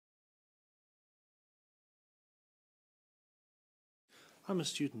I'm a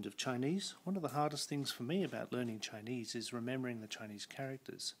student of Chinese. One of the hardest things for me about learning Chinese is remembering the Chinese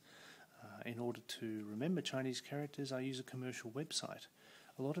characters. In order to remember Chinese characters, I use a commercial website.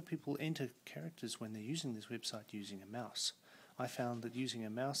 A lot of people enter characters when they're using this website using a mouse. I found that using a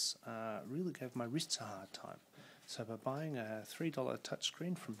mouse really gave my wrists a hard time. So by buying a $3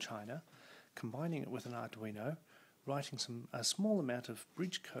 touchscreen from China, combining it with an Arduino, writing a small amount of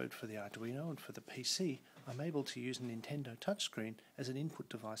bridge code for the Arduino and for the PC, I'm able to use a Nintendo touchscreen as an input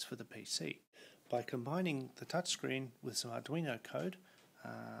device for the PC. By combining the touchscreen with some Arduino code,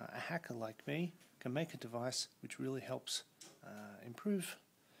 a hacker like me can make a device which really helps improve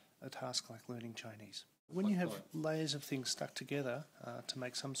a task like learning Chinese. When you have layers of things stuck together to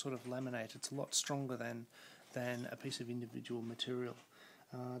make some sort of laminate, it's a lot stronger than a piece of individual material.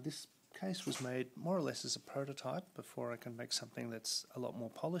 This case was made more or less as a prototype before I can make something that's a lot more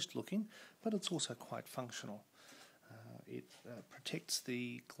polished looking, but it's also quite functional. It protects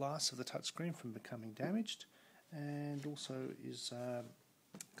the glass of the touchscreen from becoming damaged, and also is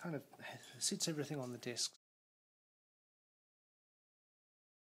kind of sits everything on the desk